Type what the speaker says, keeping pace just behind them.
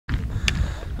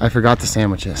I forgot the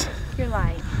sandwiches. You're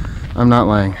lying. I'm not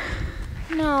lying.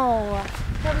 No,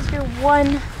 that was your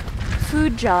one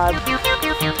food job.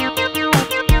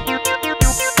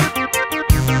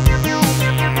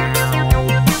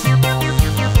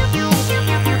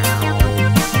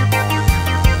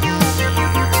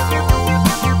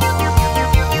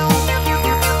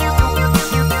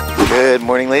 Good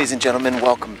morning, ladies and gentlemen.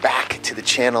 Welcome back to the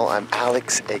channel. I'm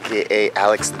Alex, aka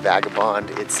Alex the Vagabond.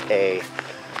 It's a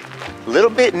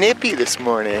little bit nippy this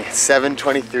morning. It's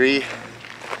 7:23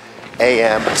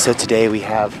 a.m. So today we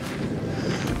have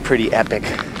a pretty epic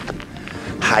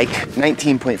hike,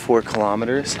 19.4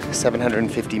 kilometers,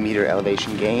 750 meter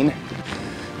elevation gain.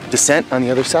 Descent on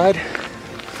the other side.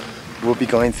 We'll be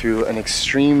going through an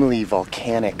extremely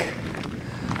volcanic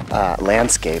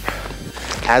landscape.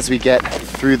 As we get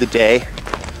through the day,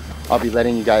 I'll be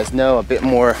letting you guys know a bit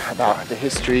more about the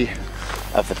history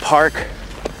of the park,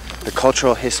 the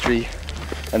cultural history,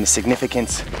 and the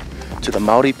significance to the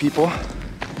Maori people,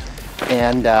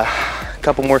 and a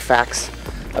couple more facts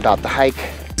about the hike.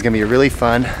 It's gonna be a really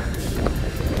fun,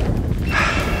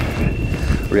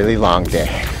 really long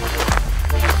day.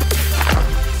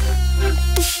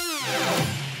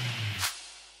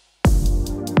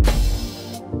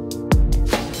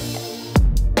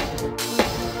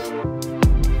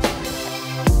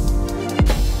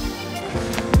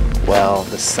 Well,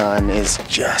 the sun is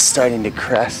just starting to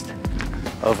crest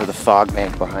over the fog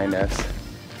bank behind us.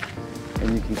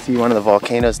 And you can see one of the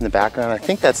volcanoes in the background. I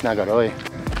think that's Tongariro,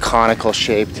 conical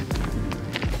shaped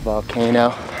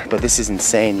volcano. But this is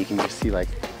insane. You can just see like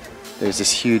there's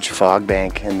this huge fog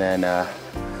bank, and then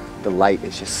the light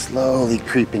is just slowly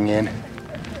creeping in.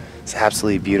 It's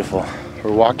absolutely beautiful.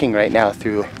 We're walking right now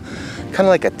through kind of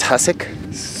like a tussock,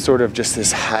 sort of just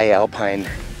this high alpine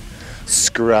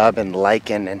scrub and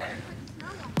lichen and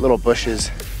little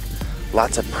bushes,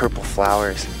 lots of purple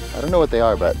flowers. I don't know what they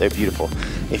are, but they're beautiful.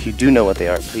 If you do know what they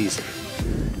are, please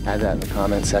add that in the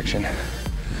comment section.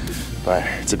 But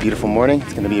it's a beautiful morning.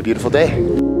 It's gonna be a beautiful day.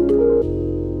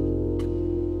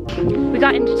 We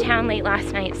got into town late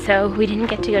last night, so we didn't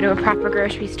get to go to a proper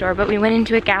grocery store, but we went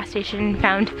into a gas station and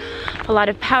found a lot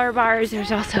of power bars.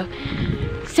 There's also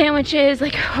sandwiches,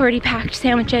 like already packed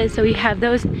sandwiches, so we have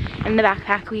those in the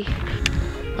backpack.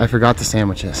 I forgot the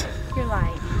sandwiches. You're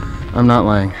lying. I'm not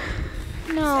lying.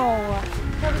 No,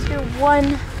 that was your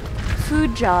one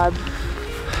food job.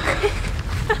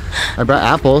 I brought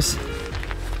apples.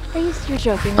 You're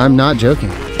joking. I'm not joking.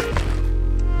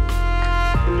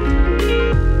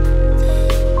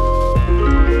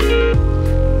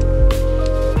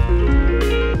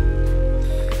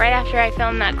 Right after I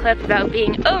filmed that clip about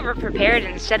being over-prepared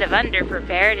instead of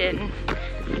under-prepared, and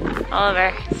all of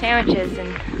our sandwiches,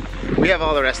 and we have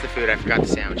all the rest of the food. I forgot the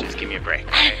sandwiches. Give me a break.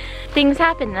 Things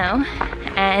happen though,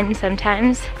 and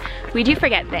sometimes we do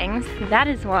forget things. That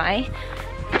is why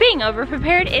being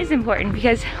over-prepared is important,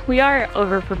 because we are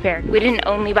over-prepared. We didn't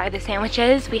only buy the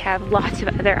sandwiches, we have lots of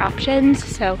other options,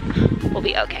 so we'll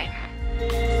be okay.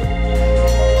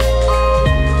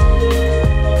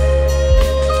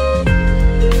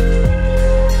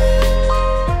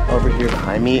 Over here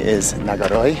behind me is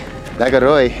Tongariro.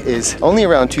 Tongariro is only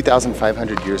around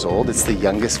 2,500 years old. It's the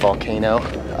youngest volcano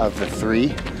of the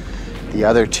three. The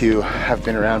other two have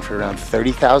been around for around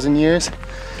 30,000 years,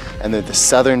 and they're the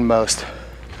southernmost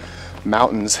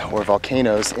mountains or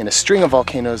volcanoes in a string of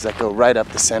volcanoes that go right up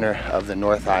the center of the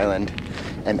North Island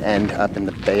and end up in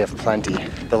the Bay of Plenty.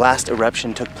 The last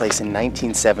eruption took place in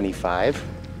 1975,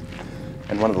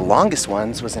 and one of the longest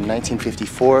ones was in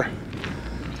 1954.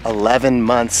 11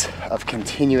 months of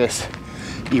continuous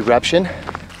eruption.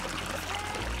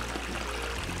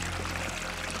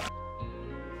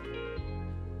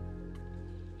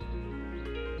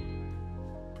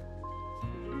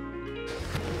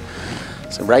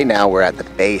 So right now we're at the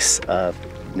base of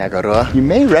Tongariro. You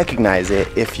may recognize it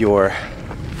if you're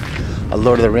a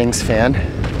Lord of the Rings fan.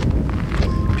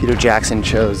 Peter Jackson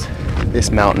chose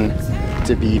this mountain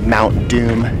to be Mount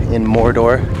Doom in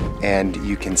Mordor, and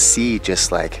you can see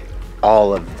just like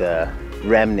all of the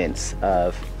remnants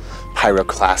of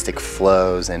pyroclastic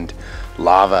flows and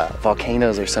lava.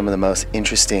 Volcanoes are some of the most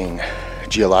interesting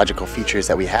geological features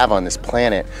that we have on this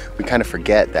planet. We kind of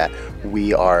forget that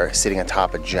we are sitting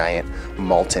atop a giant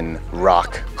molten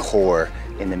rock core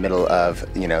in the middle of,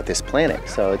 you know, this planet.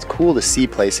 So it's cool to see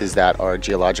places that are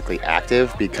geologically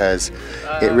active, because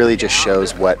it really just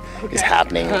shows what is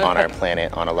happening on our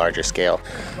planet on a larger scale.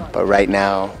 But right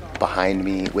now, behind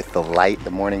me with the light,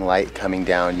 the morning light coming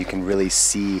down, you can really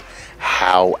see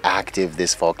how active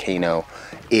this volcano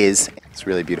is. It's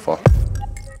really beautiful.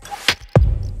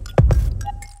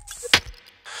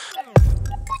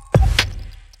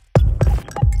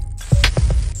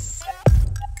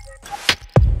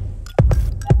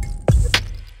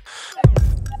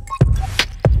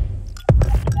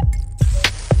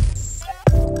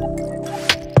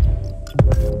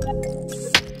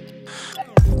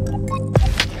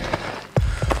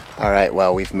 All right,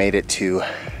 well, we've made it to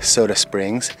Soda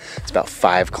Springs. It's about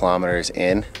 5 kilometers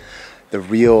in. The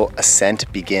real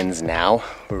ascent begins now.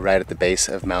 We're right at the base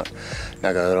of Mount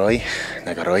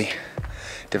Nagaroi.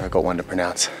 Difficult one to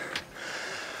pronounce.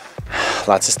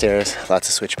 Lots of stairs, lots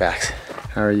of switchbacks.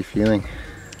 How are you feeling?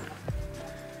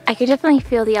 I could definitely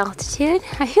feel the altitude.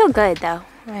 I feel good though.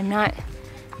 I'm not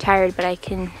tired, but I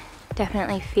can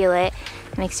definitely feel it.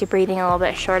 It makes your breathing a little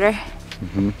bit shorter.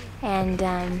 And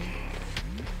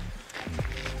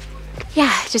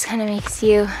yeah, it just kind of makes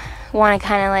you want to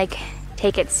kind of like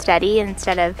take it steady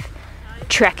instead of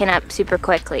trekking up super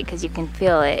quickly, because you can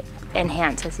feel it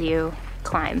enhance as you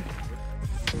climb.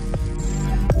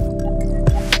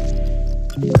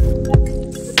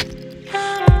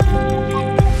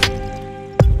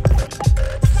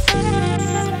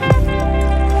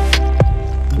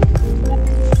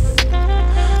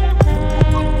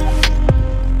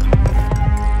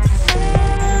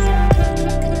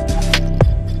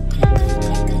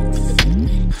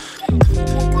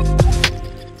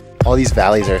 All these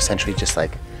valleys are essentially just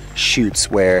like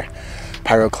chutes where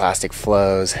pyroclastic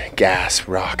flows, gas,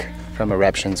 rock from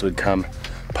eruptions would come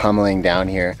pummeling down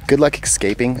here. Good luck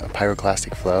escaping a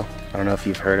pyroclastic flow. I don't know if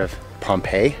you've heard of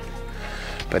Pompeii,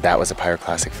 but that was a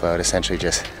pyroclastic flow. It essentially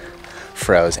just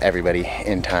froze everybody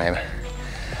in time.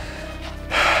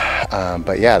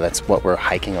 But yeah, that's what we're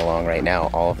hiking along right now.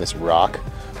 All of this rock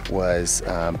was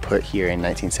put here in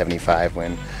 1975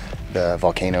 when the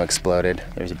volcano exploded.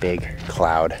 There's a big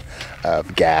cloud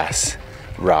of gas,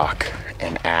 rock,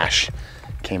 and ash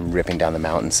came ripping down the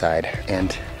mountainside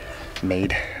and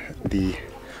made the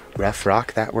rough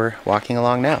rock that we're walking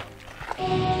along now.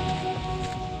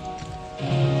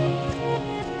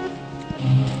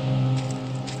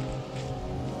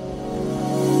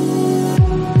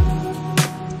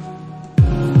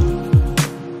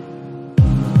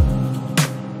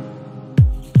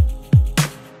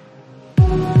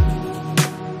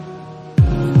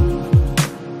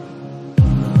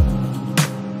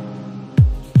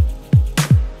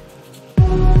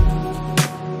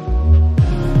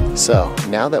 So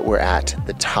now that we're at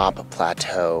the top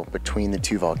plateau between the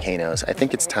two volcanoes, I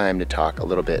think it's time to talk a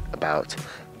little bit about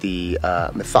the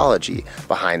mythology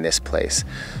behind this place.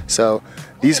 So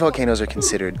these volcanoes are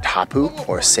considered tapu,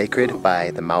 or sacred,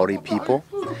 by the Maori people,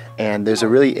 and there's a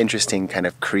really interesting kind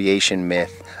of creation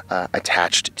myth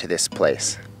attached to this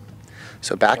place.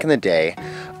 So back in the day,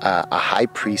 a high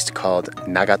priest called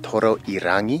Nagatoro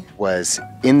Irangi was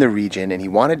in the region, and he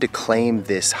wanted to claim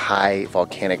this high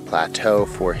volcanic plateau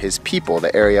for his people,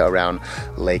 the area around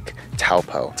Lake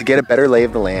Taupo. To get a better lay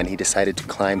of the land, he decided to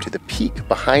climb to the peak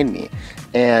behind me.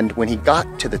 And when he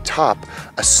got to the top,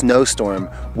 a snowstorm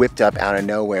whipped up out of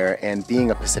nowhere, and being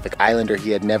a Pacific Islander, he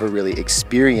had never really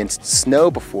experienced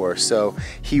snow before, so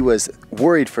he was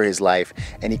worried for his life,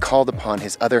 and he called upon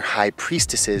his other high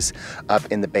priestesses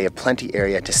up in the Bay of Plenty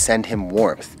area to send him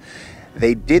warmth.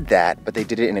 They did that, but they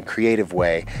did it in a creative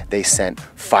way. They sent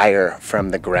fire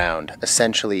from the ground,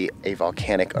 essentially a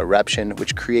volcanic eruption,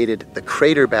 which created the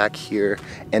crater back here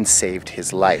and saved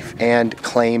his life, and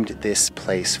claimed this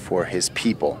place for his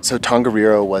people. So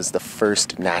Tongariro was the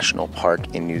first national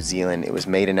park in New Zealand. It was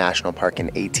made a national park in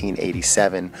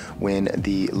 1887 when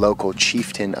the local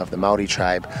chieftain of the Maori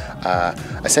tribe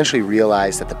essentially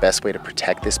realized that the best way to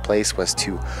protect this place was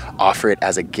to offer it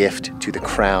as a gift to the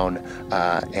crown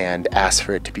and ask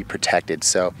for it to be protected.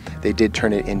 So they did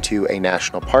turn it into a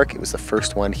national park. It was the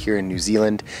first one here in New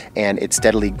Zealand, and it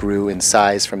steadily grew in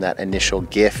size from that initial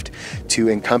gift to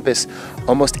encompass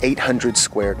almost 800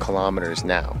 square kilometers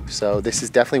now. So this is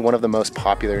definitely one of the most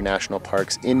popular national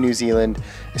parks in New Zealand,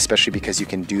 especially because you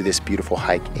can do this beautiful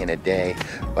hike in a day.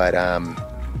 But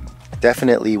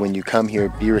definitely when you come here,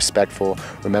 be respectful.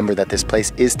 Remember that this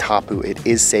place is tapu, it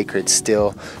is sacred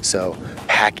still, so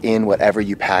pack in whatever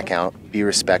you pack out. Be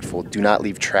respectful. Do not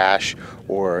leave trash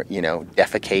or,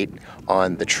 defecate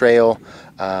on the trail,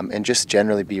 and just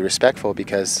generally be respectful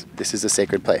because this is a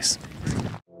sacred place.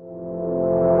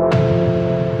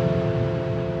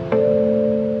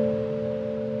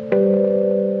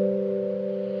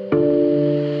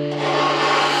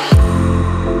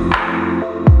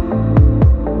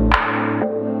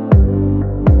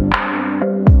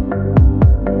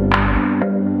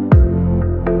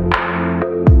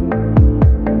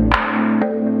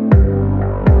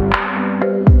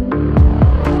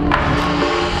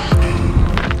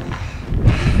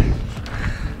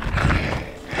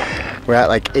 We're at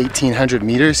like 1,800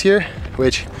 meters here,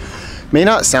 which may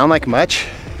not sound like much,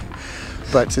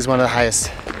 but this is one of the highest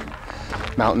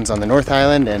mountains on the North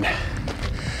Island, and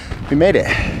we made it.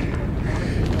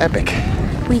 Epic.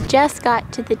 We just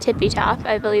got to the tippy top.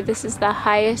 I believe this is the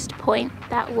highest point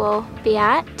that we'll be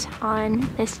at on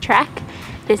this trek.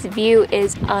 This view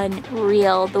is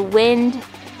unreal. The wind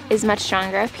is much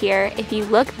stronger up here. If you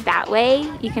look that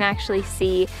way, you can actually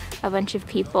see a bunch of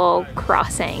people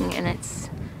crossing, and it's,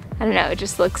 I don't know, it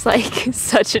just looks like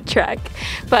such a trek.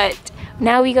 But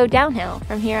now we go downhill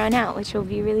from here on out, which will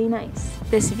be really nice.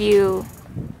 This view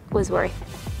was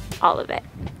worth all of it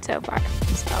so far.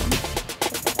 So.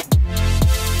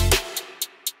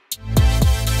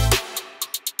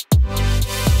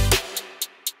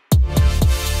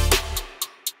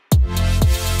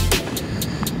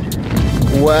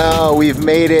 Well, we've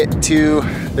made it to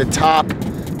the top,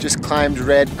 just climbed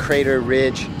Red Crater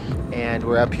Ridge, and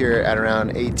we're up here at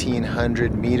around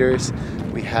 1,800 meters.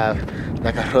 We have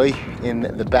Tongariro in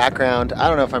the background. I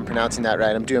don't know if I'm pronouncing that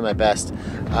right, I'm doing my best.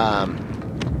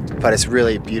 But it's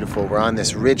really beautiful. We're on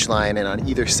this ridge line, and on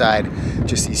either side,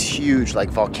 just these huge like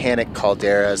volcanic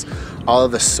calderas. All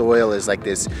of the soil is like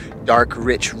this dark,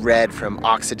 rich red from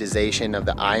oxidization of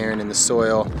the iron in the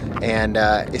soil. And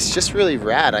it's just really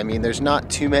rad. I mean, there's not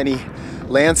too many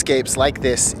landscapes like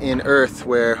this in Earth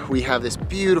where we have this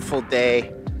beautiful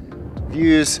day,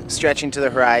 views stretching to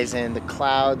the horizon, the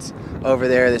clouds over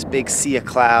there, this big sea of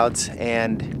clouds.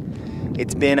 And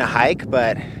it's been a hike,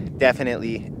 but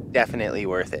definitely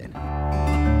worth it.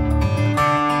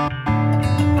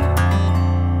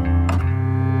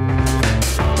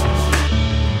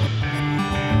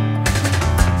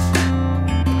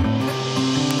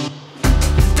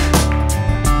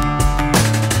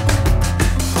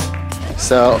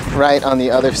 So right on the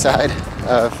other side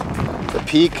of the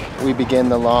peak, we begin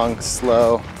the long,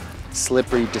 slow,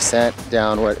 slippery descent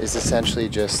down what is essentially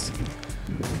just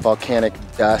volcanic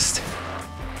dust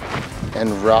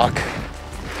and rock.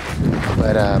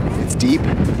 But it's deep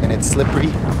and it's slippery.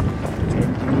 You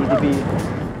need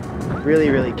to be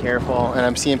really careful. And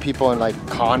I'm seeing people in like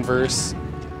Converse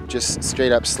just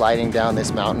straight up sliding down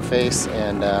this mountain face.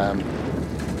 And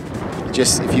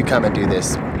just if you come and do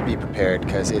this, be prepared,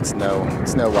 because it's no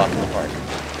walk in the park.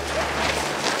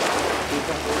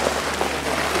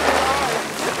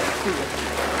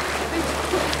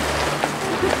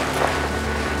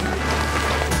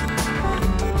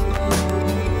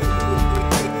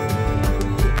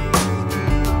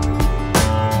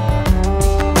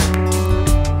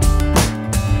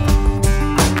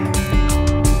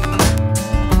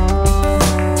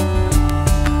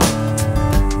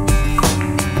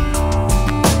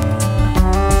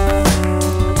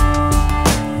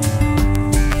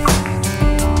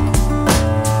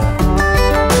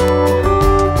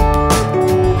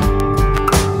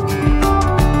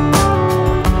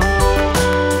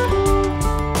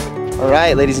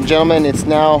 Alright, ladies and gentlemen, it's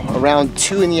now around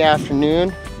 2 in the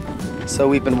afternoon. So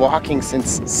we've been walking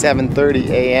since 7:30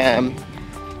 a.m.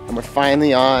 and we're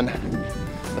finally on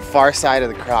the far side of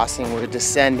the crossing. We're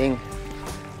descending.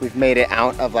 We've made it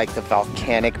out of like the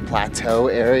volcanic plateau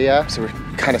area. So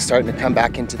we're kind of starting to come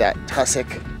back into that tussock.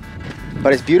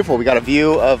 But it's beautiful. We got a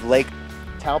view of Lake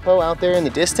Taupo out there in the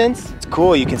distance. It's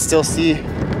cool, you can still see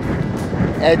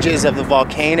edges of the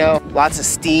volcano. Lots of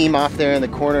steam off there in the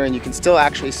corner, and you can still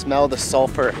actually smell the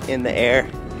sulfur in the air.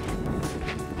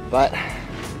 But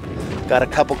got a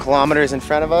couple kilometers in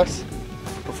front of us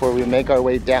before we make our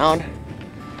way down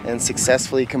and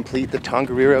successfully complete the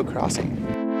Tongariro crossing.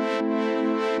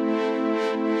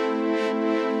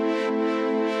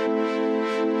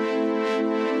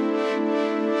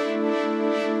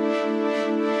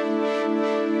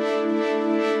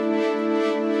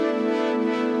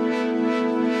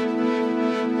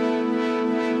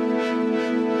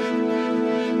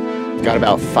 Got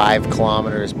about 5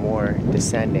 kilometers more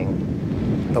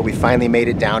descending, but we finally made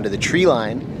it down to the tree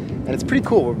line, and it's pretty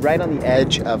cool. We're right on the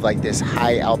edge of like this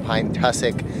high alpine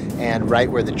tussock, and right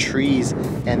where the trees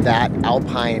and that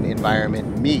alpine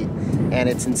environment meet, and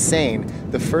it's insane.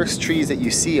 The first trees that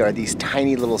you see are these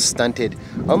tiny little stunted,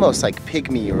 almost like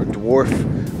pygmy or dwarf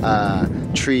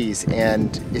trees,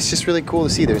 and it's just really cool to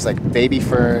see. There's like baby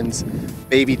ferns,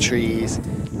 baby trees,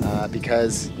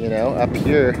 because, you know, up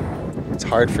here it's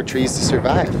hard for trees to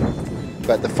survive.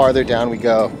 But the farther down we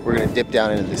go, we're gonna dip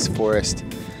down into this forest,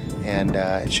 and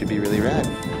it should be really rad.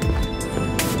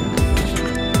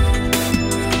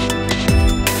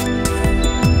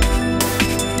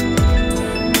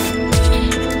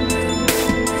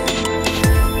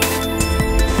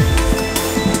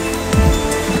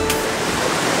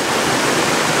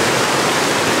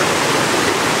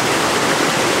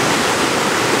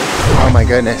 Oh my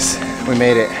goodness, we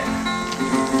made it.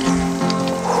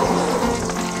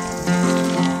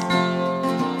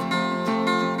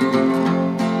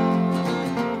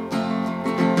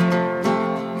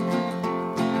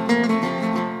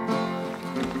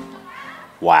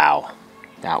 Wow,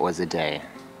 that was a day.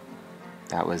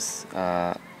 That was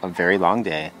a very long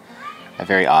day, a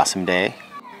very awesome day.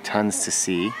 Tons to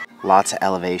see, lots of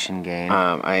elevation gain.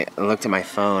 I looked at my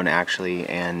phone actually,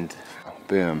 and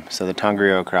boom. So the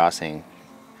Tongariro crossing,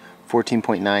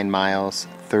 14.9 miles,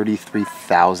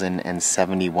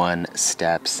 33,071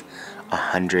 steps,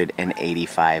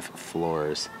 185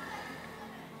 floors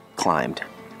climbed.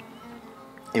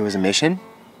 It was a mission.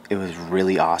 It was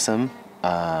really awesome.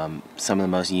 Some of the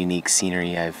most unique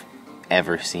scenery I've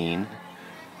ever seen.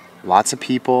 Lots of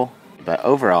people, but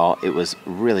overall it was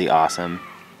really awesome.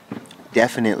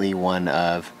 Definitely one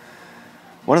of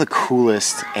the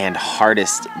coolest and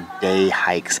hardest day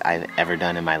hikes I've ever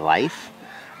done in my life.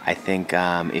 I think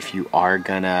if you are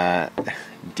gonna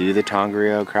do the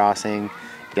Tongariro crossing,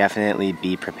 definitely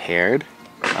be prepared.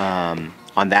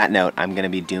 On that note, I'm gonna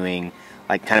be doing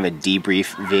like kind of a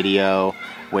debrief video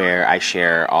where I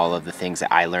share all of the things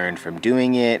that I learned from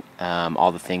doing it,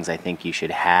 all the things I think you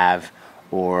should have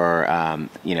or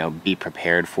you know, be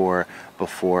prepared for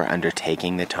before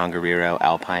undertaking the Tongariro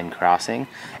Alpine crossing.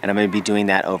 And I'm going to be doing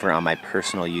that over on my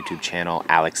personal YouTube channel,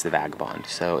 Alex the Vagabond.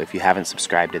 So if you haven't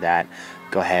subscribed to that,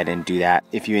 go ahead and do that.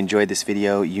 If you enjoyed this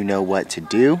video, you know what to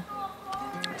do.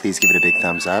 Please give it a big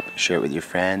thumbs up, share it with your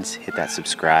friends, hit that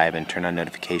subscribe and turn on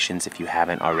notifications if you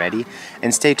haven't already.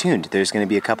 And stay tuned, there's going to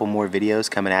be a couple more videos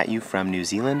coming at you from New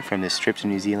Zealand, from this trip to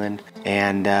New Zealand.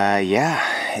 And yeah,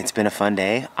 it's been a fun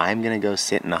day. I'm going to go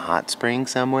sit in a hot spring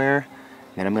somewhere,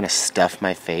 and then I'm going to stuff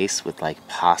my face with like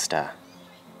pasta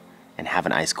and have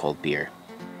an ice cold beer.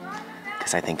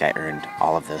 Because I think I earned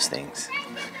all of those things.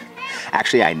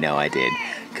 Actually, I know I did,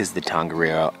 because the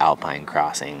Tongariro Alpine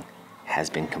crossing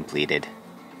has been completed.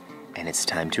 And it's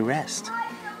time to rest.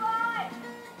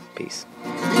 Peace.